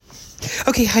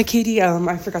Okay, hi Katie.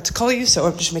 I forgot to call you, so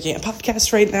I'm just making a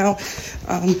podcast right now.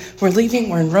 We're leaving.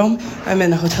 We're in Rome. I'm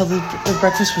in a hotel. The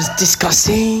breakfast was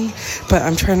disgusting, but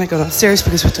I'm trying to go downstairs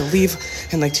because we have to leave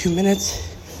in like 2 minutes.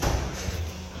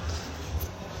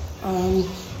 I'm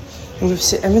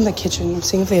in the kitchen. I'm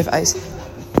seeing if they have ice.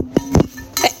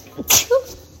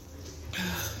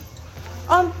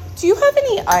 Do you have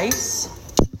any ice?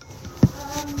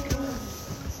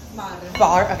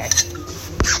 Bar. Okay.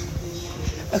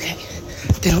 Okay.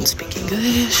 They don't speak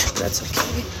English, but that's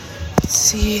okay. Let's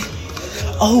see.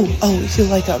 Oh, you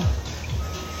like the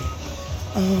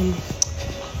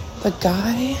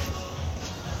guy.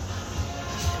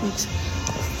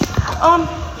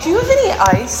 Do you have any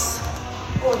ice?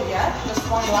 Oh yeah, just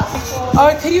one glass.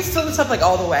 Oh, could you fill this up like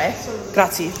all the way?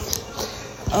 Grazie.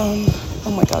 Oh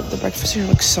my god, the breakfast here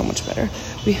looks so much better.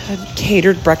 We had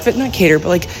catered breakfast, not catered, but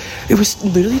like it was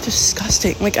literally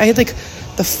disgusting. Like I had like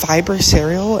the fiber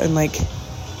cereal and like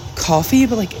coffee,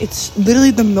 but like it's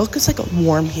literally the milk is like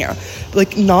warm here.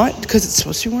 Like not because it's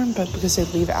supposed to be warm, but because they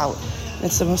leave out. And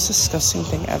it's the most disgusting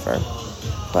thing ever.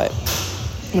 But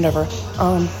whatever.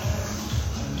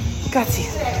 Grazie.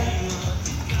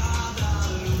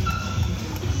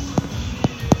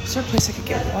 Is there a place I could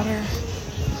get water?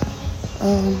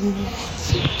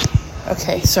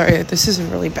 Okay, sorry, this is a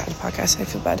really bad podcast. I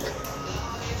feel bad.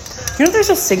 You know there's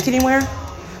a sink anywhere?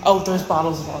 Oh, there's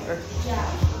bottles of water. Yeah,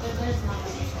 there's not.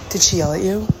 Did she yell at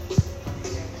you?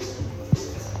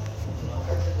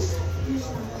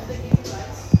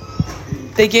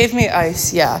 They gave me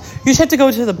ice, yeah. You just have to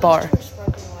go to the bar.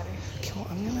 Okay, well,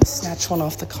 I'm gonna snatch one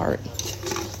off the cart.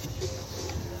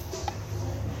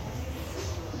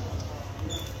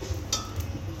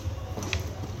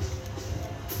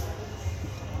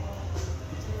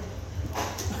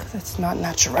 That's not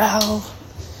natural.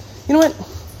 You know what?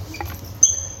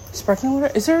 Sparkling water?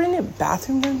 Is there any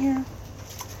bathroom down here?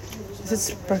 Is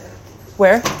it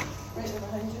where?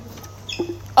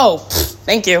 Oh,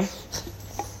 thank you.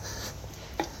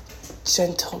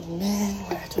 Gentlemen,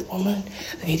 where the woman,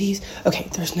 ladies. Okay,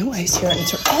 there's no ice here.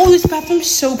 Oh, this bathroom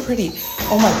is so pretty.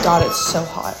 Oh my god, it's so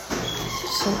hot.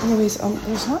 So, anyways,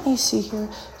 there's not AC here.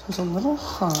 So it's a little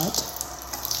hot.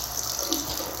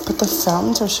 But the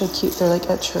fountains are so cute. They're like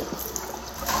at church.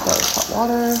 There's hot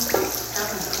water.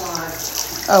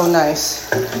 Oh, nice.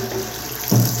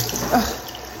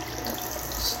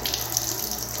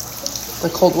 The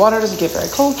cold water doesn't get very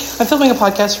cold. I'm filming a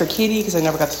podcast for Katie because I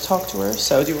never got to talk to her.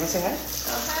 So, do you want to say hi?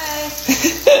 Oh, hi.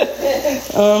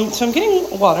 So I'm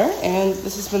getting water, and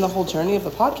this has been the whole journey of the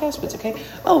podcast, but it's okay.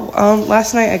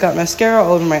 Last night I got mascara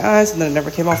all over my eyes, and then it never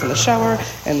came off in the shower,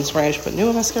 and this morning I just put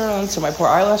new mascara on, so my poor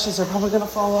eyelashes are probably gonna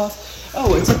fall off.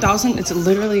 Oh, it's 1,000. It's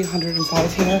literally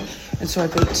 105 here, and so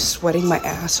I've been sweating my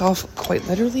ass off, quite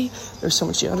literally. There's so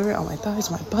much deodorant on my thighs,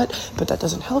 my butt, but that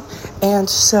doesn't help. And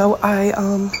so I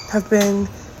have been.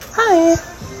 Hi,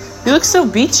 you look so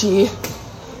beachy.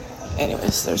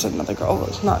 Anyways, there's another girl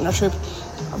who's not in our troop.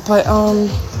 But,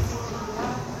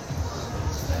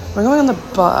 we're going on the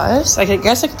bus. I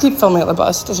guess I could keep filming at the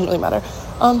bus. It doesn't really matter.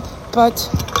 But,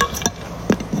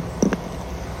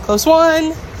 close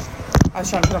one. I was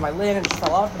trying to put on my lid and it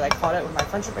fell off, but I caught it with my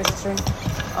friendship bracelet string.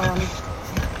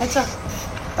 It's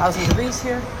 1,000 degrees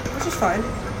here, which is fine.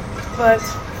 But,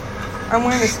 I'm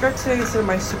wearing a skirt today instead of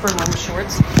my super long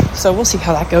shorts. So, we'll see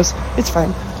how that goes. It's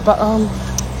fine. But,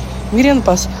 meeting on the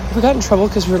bus, we got in trouble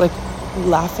because we were like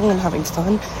laughing and having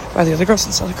fun by the other girls,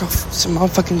 and so the other girl, some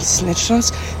motherfucking snitched on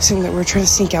us, saying that we were trying to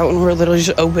sneak out and we were literally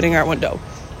just opening our window,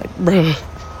 like, bruh,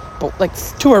 but like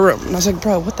to our room. And I was like,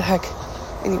 bro, what the heck?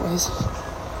 Anyways,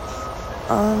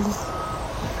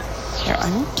 here,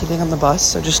 I'm getting on the bus,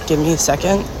 so just give me a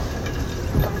second.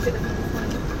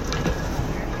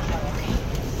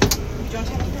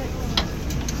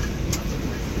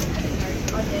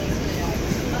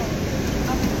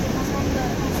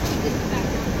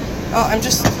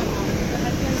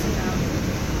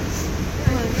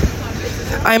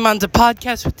 I'm on the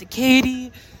podcast with the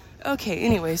Katie. Okay,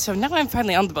 anyway, so now I'm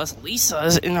finally on the bus.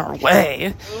 Lisa's in our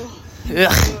way.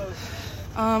 Ugh.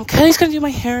 Kylie's gonna do my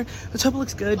hair. The top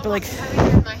looks good, but like,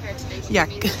 My hair today. yeah.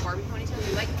 Barbie ponytail.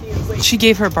 You like? She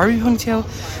gave her a Barbie ponytail.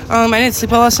 I didn't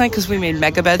sleep well last night because we made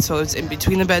mega beds, so it's in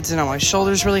between the beds, and now my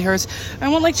shoulders really hurts. I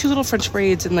want like 2 little French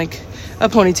braids and like a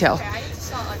ponytail. Okay, I need to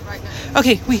start like right now.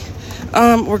 Okay,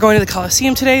 we're going to the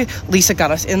Coliseum today. Lisa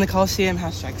got us in the Coliseum.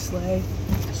 #slay.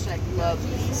 Love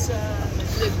Lisa.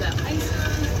 Live that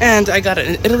ice. And I got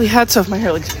an Italy hat, so if my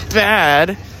hair looks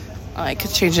bad, I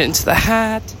could change it into the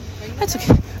hat. That's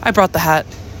okay. I brought the hat.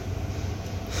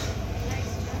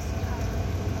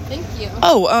 Thank you. you?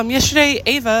 Oh, yesterday,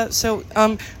 Ava, so,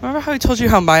 remember how I told you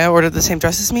how Maya ordered the same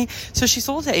dress as me? So she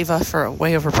sold it to Ava for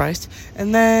way overpriced,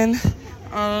 and then,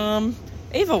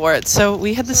 Ava wore it, so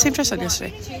we had the same dress on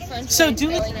yesterday. So do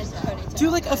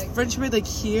like a French braid, like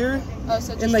here,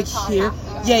 and like here.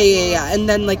 Yeah, and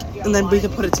then we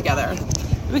could put it together.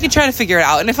 We could try to figure it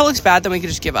out, and if it looks bad, then we could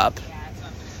just give up.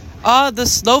 The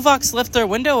Slovaks left their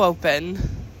window open.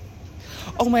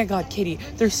 Oh my God, Katie,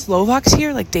 there's Slovaks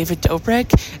here, like David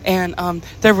Dobrik, and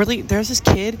there's this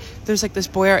kid, there's like this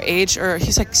boy our age, or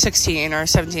he's like 16 or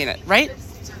 17, right?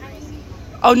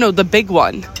 Oh no, the big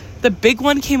one. The big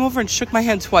one came over and shook my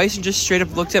hand twice and just straight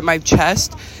up looked at my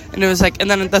chest, and it was like,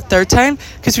 and then the third time,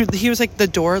 because he was like the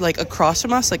door, like across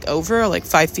from us, like over, like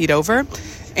 5 feet over,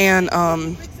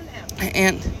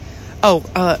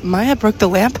 Maya broke the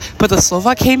lamp, but the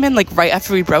Slovak came in, like, right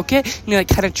after we broke it, and he, like,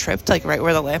 kind of tripped, like, right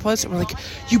where the lamp was, and we're like,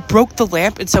 you broke the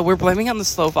lamp? And so we're blaming it on the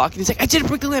Slovak, and he's like, I didn't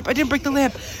break the lamp, and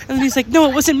then he's like, no,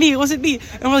 it wasn't me, and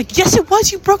we're like, yes, it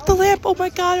was, you broke the lamp, oh my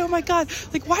god,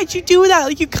 like, why'd you do that?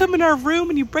 Like, you come in our room,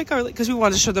 and you break our, because we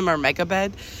wanted to show them our mega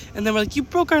bed, and then we're like, you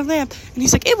broke our lamp, and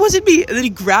he's like, it wasn't me, and then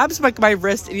he grabs, like, my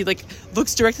wrist, and he, like,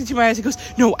 looks directly to my eyes, and goes,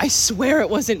 no, I swear it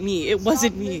wasn't me,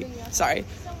 sorry,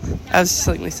 I was just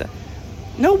telling Lisa.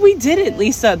 No, we didn't,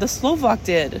 Lisa. The Slovak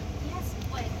did. Yes,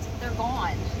 but they're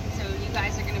gone. So you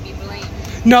guys are going to be blamed.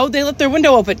 No, they left their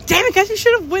window open. Damn it, guys, you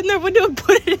should have went in their window and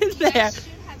put it in there. You guys should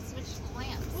have switched the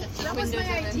lamps. That was my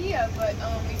idea, but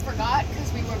we forgot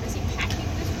because we were busy packing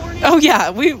this morning. Oh,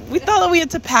 yeah. We thought that we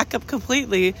had to pack up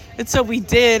completely. And so we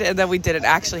did, and then we didn't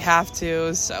actually have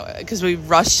to. So, because we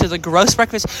rushed to the gross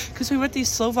breakfast. Because we met these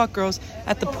Slovak girls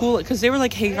at the pool. Because they were,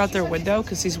 like, hanging out their window.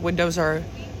 Because these windows are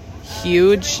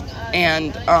huge,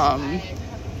 and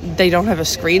they don't have a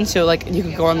screen, so like you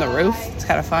could go on the roof. It's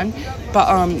kind of fun.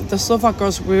 But the Slovak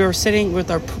girls, we were sitting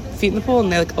with our feet in the pool, and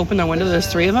they like opened their window.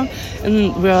 There's 3 of them,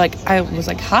 and we were like, I was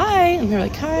like, hi, and they were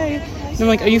like, hi, and I'm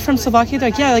like, are you from Slovakia?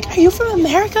 They're like, yeah. Like, are you from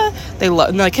America? And they're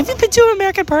like, have you been to an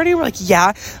American party? We're like,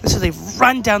 yeah. And so they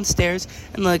run downstairs,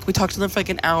 and like we talked to them for like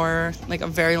an hour, like a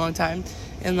very long time,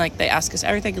 and like they ask us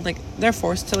everything, and like they're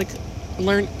forced to like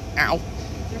learn.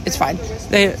 It's fine.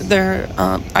 They're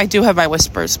I do have my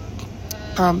whispers.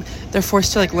 They're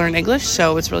forced to like learn English,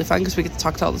 so it's really fun because we get to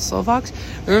talk to all the Slovaks.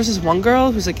 There was this one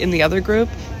girl who's like in the other group,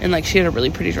 and like she had a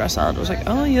really pretty dress on. I was like,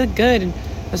 oh, you look good. And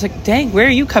I was like, dang, where are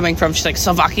you coming from? She's like,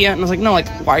 Slovakia. And I was like, no, like,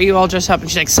 why are you all dressed up? And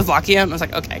she's like, Slovakia. And I was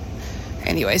like, okay.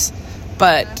 Anyways,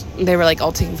 but they were like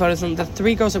all taking photos, and the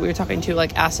 3 girls that we were talking to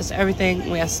like asked us everything.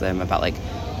 We asked them about like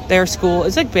their school.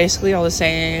 It's like basically all the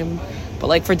same, but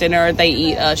like for dinner they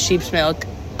eat sheep's milk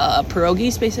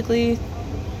pierogies, basically,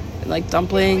 like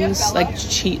dumplings, like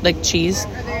cheese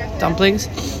dumplings,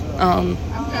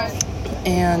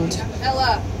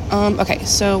 okay,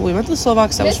 so we went to the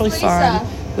Slovaks. That was really fun.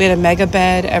 We had a mega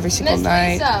bed every single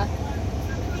night.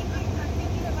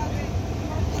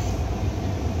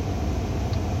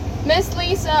 Miss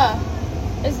Lisa,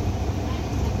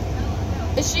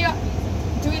 is she?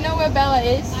 Do we know where Bella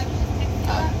is?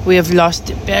 We have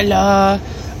lost Bella.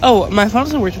 Oh, my phone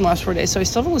hasn't worked in the last 4 days, so I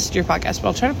still haven't listened to your podcast, but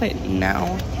I'll try to play it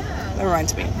now. That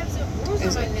reminds me.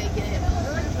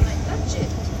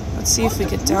 Let's see if we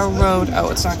can download. Oh,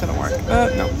 it's not going to work.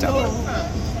 No, download.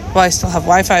 Well, I still have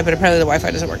Wi-Fi, but apparently the Wi-Fi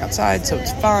doesn't work outside, so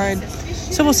it's fine.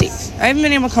 So we'll see. I haven't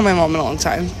been able to call my mom in a long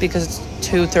time because it's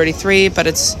 2:33, but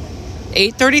it's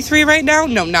 8:33 right now?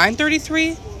 No,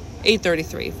 9:33?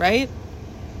 8:33, right?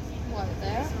 What,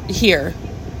 there? Here.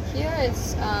 Here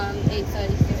it's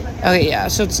 8:33. Okay, yeah,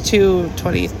 so it's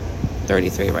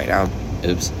 2:33 right now.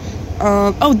 Oops.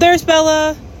 Oh, there's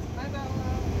Bella. Hi, Bella.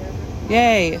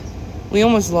 Yay. We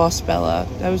almost lost Bella.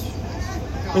 That was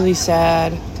really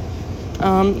sad.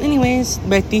 Anyways,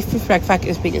 my thief for breakfast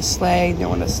is being a slay. No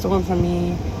one has stolen from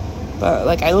me. But,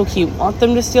 like, I low-key want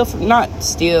them to steal from... Not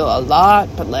steal a lot,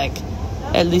 but, like,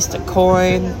 at least a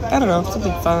coin. I don't know,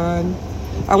 something fun.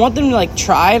 I want them to, like,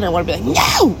 try, and I want to be like,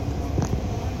 no!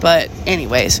 But,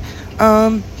 anyways,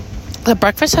 the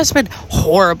breakfast has been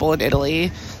horrible in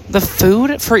Italy. The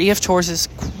food for EF Tours is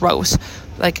gross.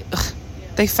 Like,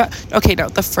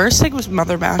 the first thing was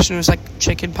mother mash, and it was, like,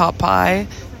 chicken pot pie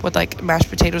with, like, mashed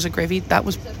potatoes and gravy. That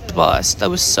was bust. That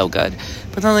was so good.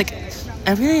 But then, like,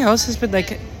 everything else has been,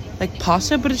 like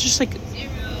pasta, but it's just, like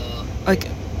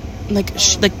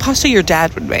pasta your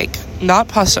dad would make, not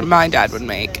pasta my dad would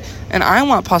make. And I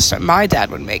want pasta my dad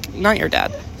would make, not your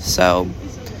dad. So...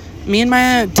 me and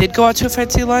Maya did go out to a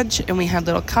fancy lunch, and we had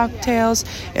little cocktails,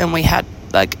 and we had,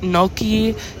 like,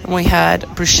 gnocchi, and we had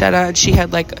bruschetta, and she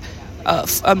had, like,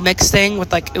 a mixed thing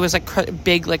with, like, it was, like,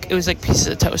 big, like, it was, like, pieces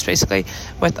of toast, basically,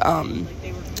 with,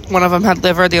 one of them had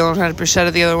liver, the other one had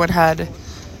bruschetta, the other one had,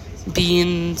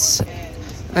 beans,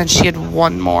 and she had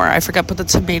one more. I forgot, but the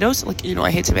tomatoes, like, you know,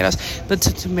 I hate tomatoes, but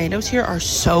the tomatoes here are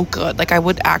so good. Like, I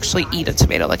would actually eat a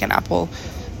tomato like an apple,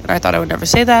 and I thought I would never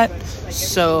say that.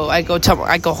 So I go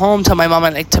home, tell my mom I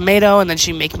like tomato, and then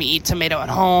she make me eat tomato at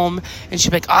home, and she'd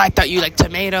be like, oh, I thought you liked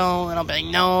tomato, and I'll be like,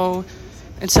 no.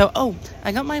 And so,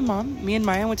 I got my mom, me and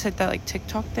Maya went to that, like,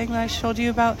 TikTok thing that I showed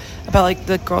you about, like,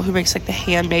 the girl who makes, like, the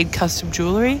handmade custom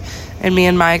jewelry, and me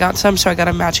and Maya got some, so I got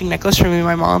a matching necklace for me and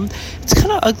my mom. It's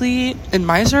kind of ugly, and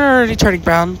mine's are already turning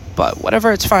brown, but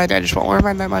whatever, it's fine, I just won't wear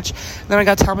mine that much. And then I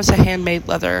got Thomas a handmade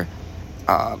leather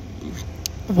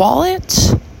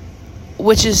wallet,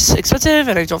 which is expensive,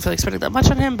 and I don't feel like spending that much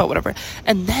on him, but whatever.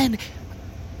 And then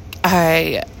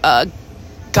I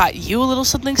got you a little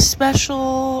something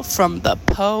special from the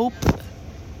Pope,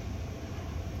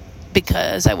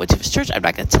 because I went to his church. I'm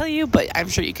not going to tell you, but I'm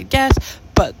sure you could guess.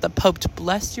 But the Pope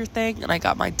blessed your thing, and I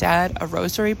got my dad a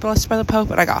rosary blessed by the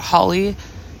Pope, and I got Holly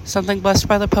something blessed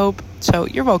by the Pope. So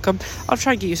you're welcome. I'll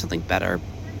try and get you something better,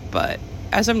 but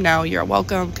as of now, you're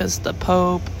welcome, because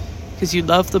you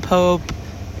love the Pope,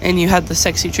 and you had the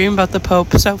sexy dream about the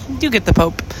Pope, so you get the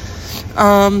Pope.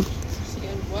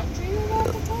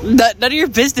 None of your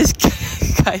business,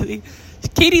 Kylie.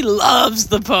 Katie loves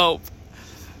the Pope.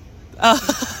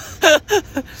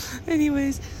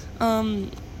 Anyways,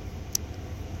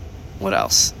 what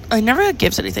else? I never got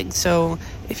Gibbs anything, so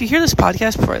if you hear this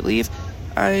podcast before I leave,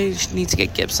 I need to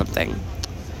get Gibbs something.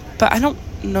 But I don't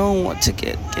know what to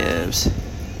get Gibbs.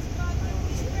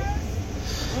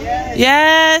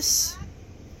 Yes!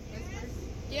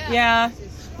 Yeah.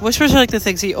 Whispers are like the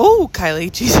things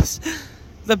Kylie, Jesus.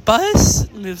 The bus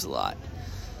moves a lot.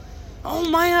 Oh,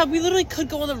 Maya, we literally could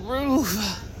go on the roof.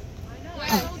 I know,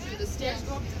 I told you, the stairs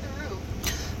go up to the roof.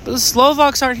 But the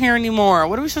Slovaks aren't here anymore.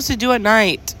 What are we supposed to do at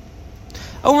night?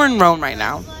 Oh, we're in Rome right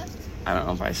now. I don't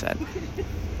know if I said. Your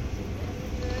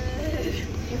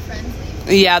friends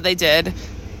leave? Yeah, they did. It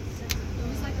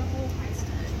was like a whole high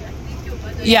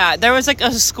school. Yeah, there was like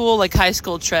a school, like high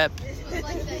school trip. It was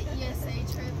like the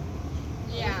ESA trip.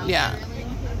 Yeah. Yeah.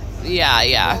 Really?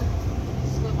 Yeah.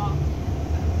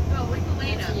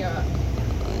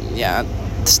 Yeah,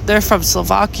 they're from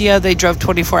Slovakia. They drove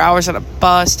 24 hours on a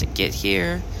bus to get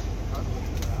here.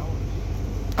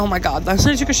 Oh my god, last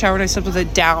night I took a shower and I slept with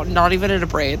it down, not even in a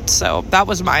braid, so that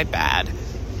was my bad.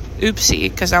 Oopsie,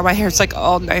 because now my hair's like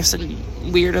all nice and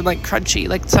weird and like crunchy.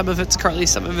 Like some of it's curly,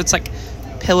 some of it's like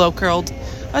pillow curled.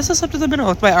 I still slept in the middle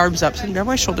with my arms up, so now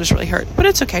my shoulders really hurt, but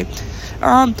it's okay.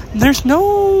 There's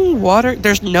no water,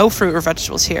 there's no fruit or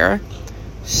vegetables here.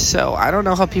 So I don't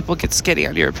know how people get skinny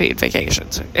on European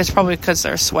vacations. It's probably because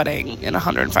they're sweating in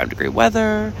 105-degree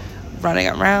weather, running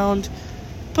around.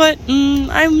 But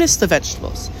I miss the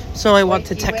vegetables. So I want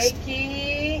to text.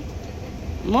 Wakey.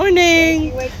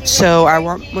 Morning. Wakey. So I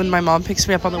want, when my mom picks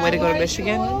me up on the way to go to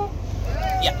Michigan.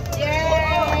 Yeah.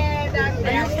 Yeah.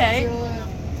 Are you okay?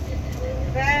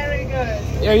 Very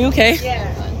good. Are you okay?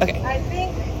 Yeah. Okay. I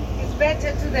think it's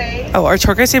better today. Oh, our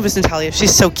tour guide's name is Natalia.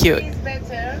 She's so cute. It's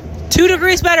better. 2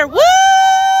 degrees better. Woo!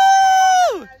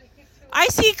 I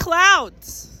see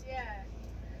clouds. Yeah.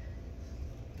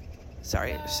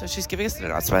 Sorry. So she's giving us an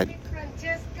announcement.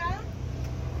 Francesca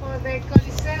for the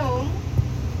Coliseum.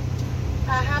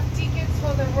 I have tickets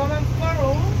for the Roman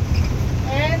Forum,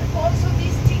 and also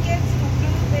these tickets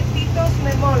include the Tito's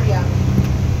Memorial,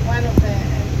 one of the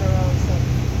emperors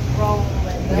of Rome.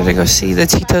 We're gonna go see the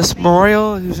Tito's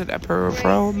Memorial, who's an emperor of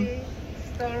Rome.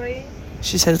 Story.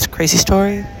 She said it's a crazy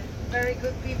story. Very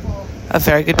good people. Of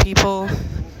very good people.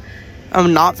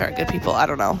 Not very good people. I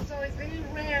don't know. So it's very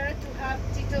rare to have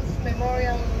Tito's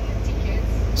Memorial tickets.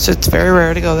 So it's very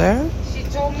rare to go there. She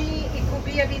told me it could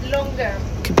be a bit longer.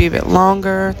 Could be a bit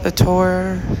longer, the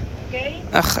tour. Okay?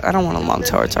 Ugh, I don't want a long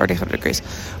tour. It's already 100 degrees.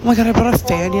 Oh my god, I bought a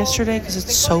fan yesterday because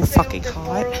it's so fucking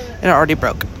hot. And it already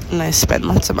broke. And I spent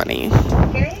lots of money.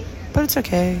 Okay? But it's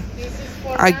okay. This is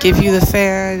for I give you the now.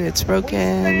 fan. It's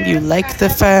broken. You like the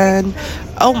fan.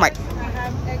 Oh my. I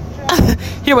have extra.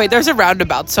 Here, wait. There's a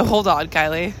roundabout. So hold on,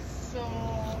 Kylie. So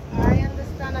I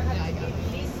understand I have to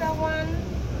give Lisa one,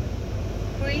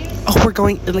 Chris, Oh, we're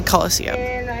going in the Coliseum.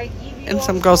 and I give you And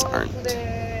some girls also aren't. To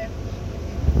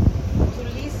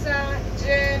Lisa,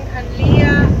 Jen, and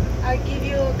Leah, I give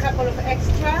you a couple of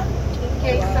extra in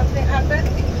case something happens.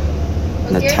 Okay?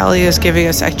 Natalia is giving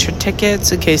us extra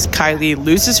tickets in case Kylie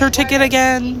loses her ticket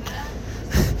again.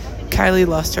 Kylie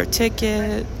lost her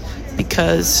ticket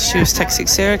because she was texting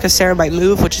Sarah because Sarah might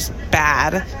move, which is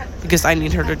bad because I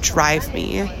need her to drive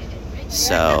me.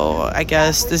 So I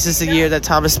guess this is the year that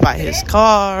Thomas buy his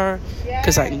car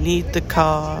because I need the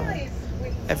car.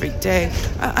 every day.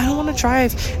 I don't want to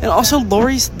drive. And also,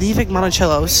 Lori's leaving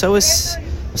Monticello, so is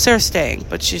Sarah staying,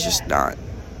 but she's just not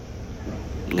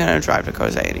gonna drive to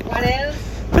Crozet anymore. What else?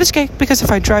 But it's okay, because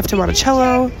if I drive to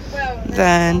Monticello,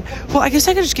 then, well, I guess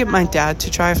I could just get my dad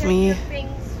to drive me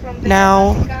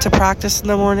now to practice in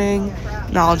the morning.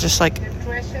 And I'll just, like,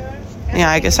 yeah,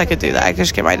 I guess I could do that. I could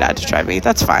just get my dad to drive me.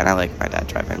 That's fine. I like my dad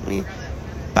driving me.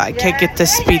 But I can't get the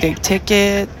speeding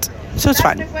ticket, so it's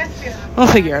fine. We'll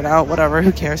figure it out. Whatever.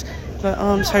 Who cares?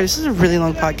 But, sorry, this is a really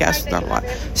long podcast with not a lot.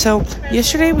 So,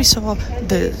 yesterday we saw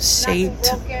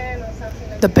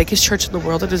the biggest church in the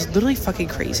world. It is literally fucking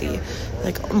crazy.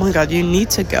 Like, oh my god, you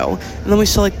need to go. And then we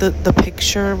saw, like, the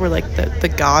picture where, like, the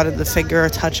god and the finger are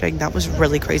touching. That was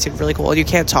really crazy, really cool. And you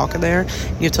can't talk in there.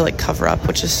 You have to, like, cover up,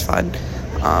 which is fun.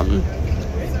 And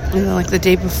then, like, the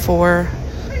day before,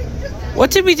 what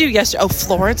did we do yesterday? Oh,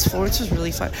 Florence was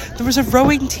really fun. There was a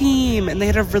rowing team, and they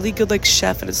had a really good, like,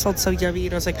 chef, and it smelled so yummy.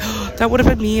 And I was like, oh, that would have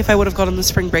been me if I would have gone on the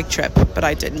spring break trip, but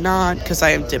I did not, because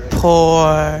I am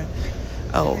poor.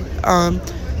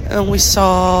 And we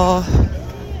saw,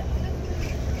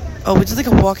 we did, like,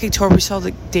 a walking tour. We saw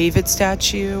the David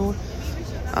statue.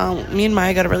 Me and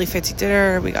Maya got a really fancy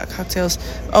dinner. We got cocktails.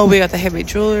 We got the handmade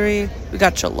jewelry. We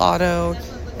got gelato.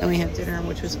 And we had dinner,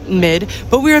 which was mid.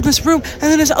 But we were in this room. And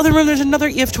then this other room, there's another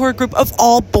EF tour group of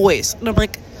all boys. And I'm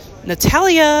like,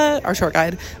 Natalia, our tour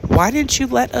guide, why didn't you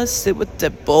let us sit with the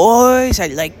boys? I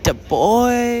like the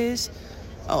boys.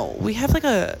 We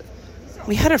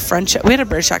had a French, we had a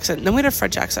British accent, then we had a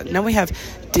French accent, now we have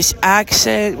this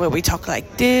accent where we talk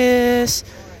like this.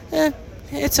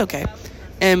 It's okay.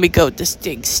 And we go the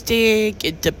stink,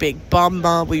 into big bomb,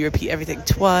 we repeat everything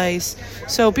twice.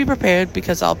 So be prepared,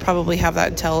 because I'll probably have that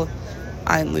until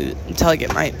I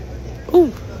get my,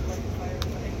 ooh.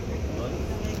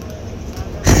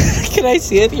 Can I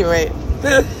see it? You're right.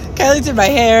 Kylie did my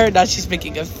hair, now she's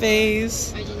making a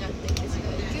face. I do not think it's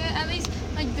really good. At least,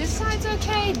 like, this side's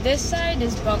okay. This side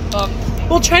is bump.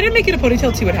 Well, try to make it a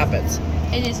ponytail, see what happens.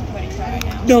 It is a ponytail right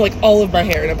now. No, like, all of my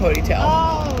hair in a ponytail.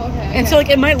 Oh, okay. And so, like,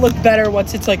 it might look better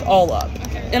once it's, like, all up.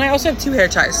 Okay. And I also have 2 hair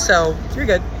ties, so you're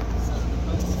good.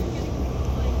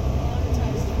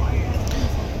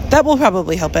 That will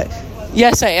probably help it.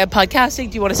 Yes, I am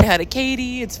podcasting. Do you want to say hi to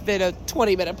Katie? It's been a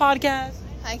 20-minute podcast.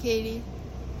 Hi, Katie.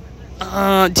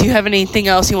 Do you have anything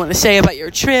else you want to say about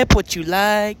your trip? What you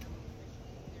like?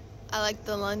 I like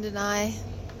the London Eye.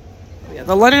 Yeah,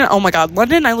 the London, oh my god,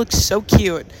 London, I looked so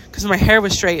cute because my hair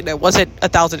was straight and it wasn't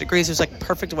 1,000 degrees. It was like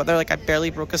perfect weather. Like, I barely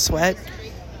broke a sweat.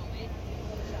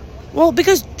 Well,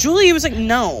 because Julie was like,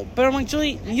 no. But I'm like,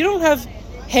 Julie, you don't have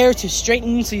hair to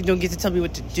straighten, so you don't get to tell me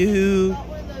what to do. What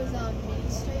were those meat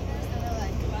straighteners that are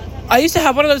like? I used to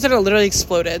have one of those that literally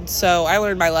exploded, so I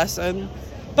learned my lesson.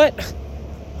 But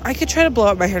I could try to blow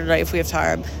out my hair tonight if we have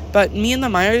time. But me and the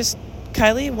Myers,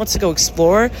 Kylie wants to go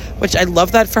explore, which I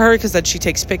love that for her, because then she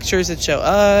takes pictures and show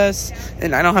us,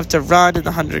 and I don't have to run in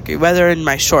the 100-degree weather in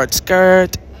my short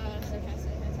skirt.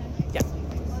 Yeah.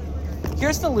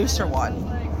 Here's the looser one.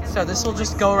 So this will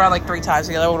just go around like 3 times.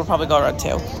 The other one will probably go around 2.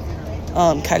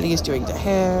 Kylie is doing the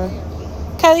hair.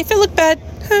 Kylie, if it look bad,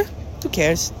 who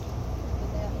cares?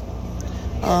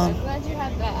 I'm glad you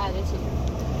have that attitude.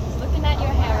 Looking at your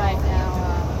hair right now.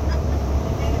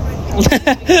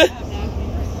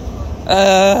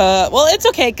 Well, it's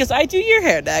okay, because I do your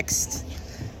hair next.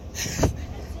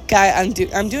 Guy, I'm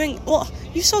doing, well,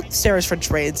 you saw Sarah's French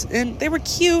braids, and they were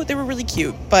cute. They were really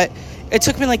cute, but it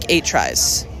took me like 8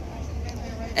 tries.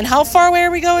 And how far away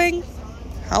are we going?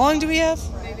 How long do we have?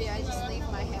 Maybe I just leave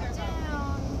my hair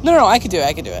down. No, I could do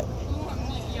it.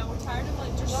 Yeah, we're tired of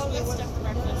like just stuff for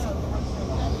breakfast.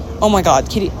 Oh my god,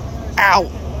 Kitty. Ow.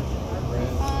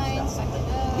 Fine, suck it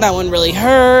up. That one really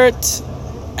hurt.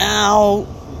 Ow.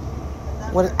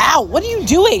 Ow, what are you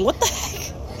doing? What the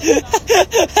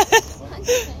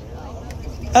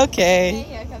heck? Okay.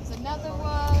 Here comes another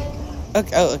one.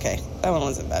 Okay. That one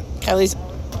wasn't bad. Kylie's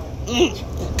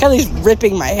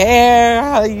ripping my hair,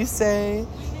 how do you say?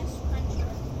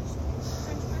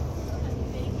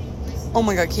 Oh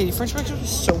my god, Katie, French breakfast was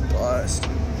so bust.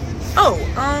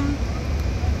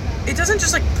 It doesn't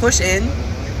just like push in.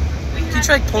 Can you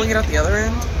try like pulling it out the other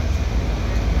end?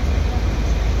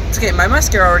 It's okay, my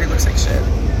mascara already looks like shit. The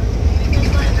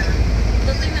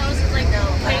thing that was like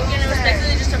pink and it was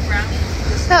basically just a brownie.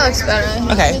 That looks better.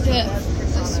 Okay.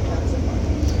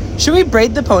 Should we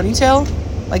braid the ponytail?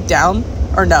 Like down?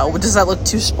 Or no? Does that look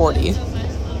too sporty?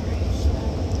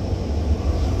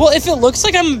 Well, if it looks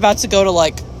like I'm about to go to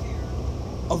like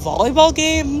a volleyball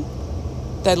game,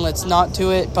 then let's not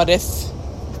do it. But if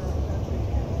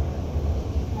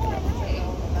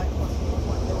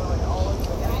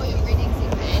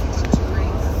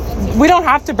We don't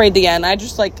have to braid the end. I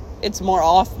just like it's more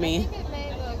off me. It may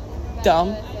look better Dumb.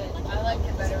 with it. I like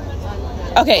it better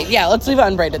with it. Okay, yeah, let's leave it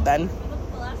unbraided then. It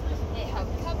have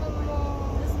cover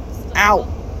more. Ow.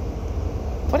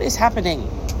 What is happening?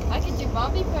 I could do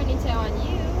Bobby ponytail on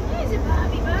you. Is it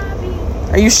Bobby?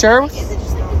 Are you sure? Is it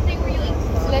just like the thing where you like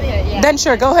Flip it, yeah. Then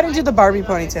sure, go ahead and do the Barbie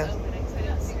ponytail.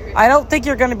 I don't think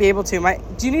you're gonna be able to.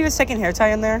 Do you need a second hair tie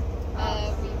in there?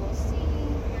 We will see.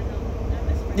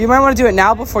 You might want to do it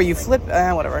now before you flip.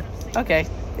 Whatever. Okay,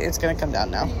 it's gonna come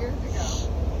down now.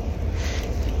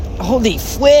 Holy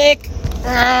flick!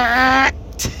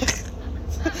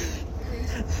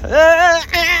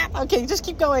 Okay, just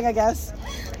keep going, I guess.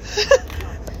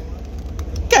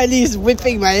 Kylie's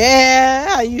whipping my hair.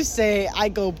 How you say I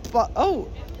go? Oh,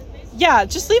 yeah.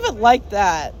 Just leave it like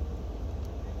that.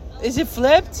 Is it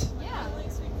flipped? Yeah.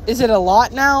 Is it a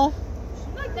lot now?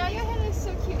 Look, now your head is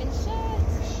so cute and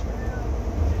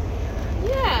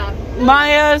shit. Yeah.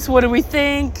 Maya's, what do we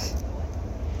think?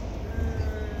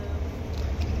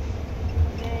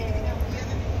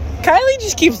 Kylie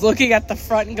just keeps looking at the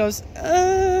front and goes,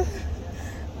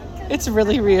 It's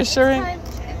really reassuring.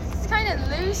 It's kind of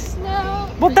loose now.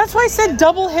 Well, that's why I said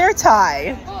double hair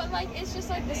tie. Well, like, it's just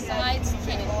like the sides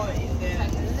kind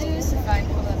of loose. If I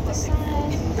pull up the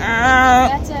side,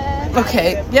 better.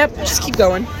 Okay, yep, just keep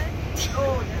going.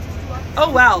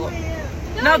 Oh, wow.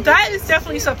 Now that is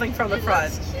definitely something from the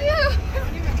front. Cute.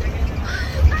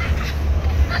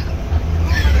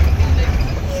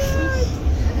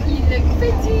 You look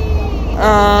pretty.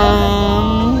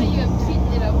 Oh, you have cute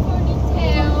little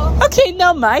ponytail. Okay,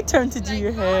 now my turn to do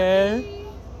your hair.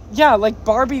 Yeah, like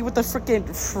Barbie with the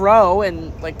freaking fro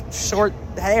and like short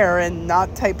hair and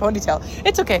not tight ponytail.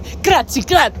 It's okay. Grazie,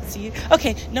 grazie.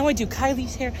 Okay, now I do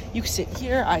Kylie's hair. You sit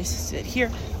here, I sit here.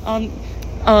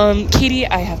 Katie,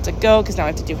 I have to go because now I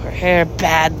have to do her hair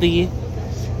badly.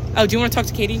 Oh, do you want to talk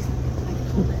to Katie?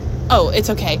 Oh, it's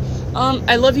okay.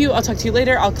 I love you. I'll talk to you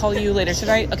later. I'll call you later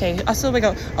tonight. Okay, I'll still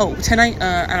go. Oh, tonight,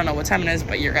 I don't know what time it is,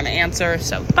 but you're gonna answer,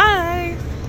 so bye.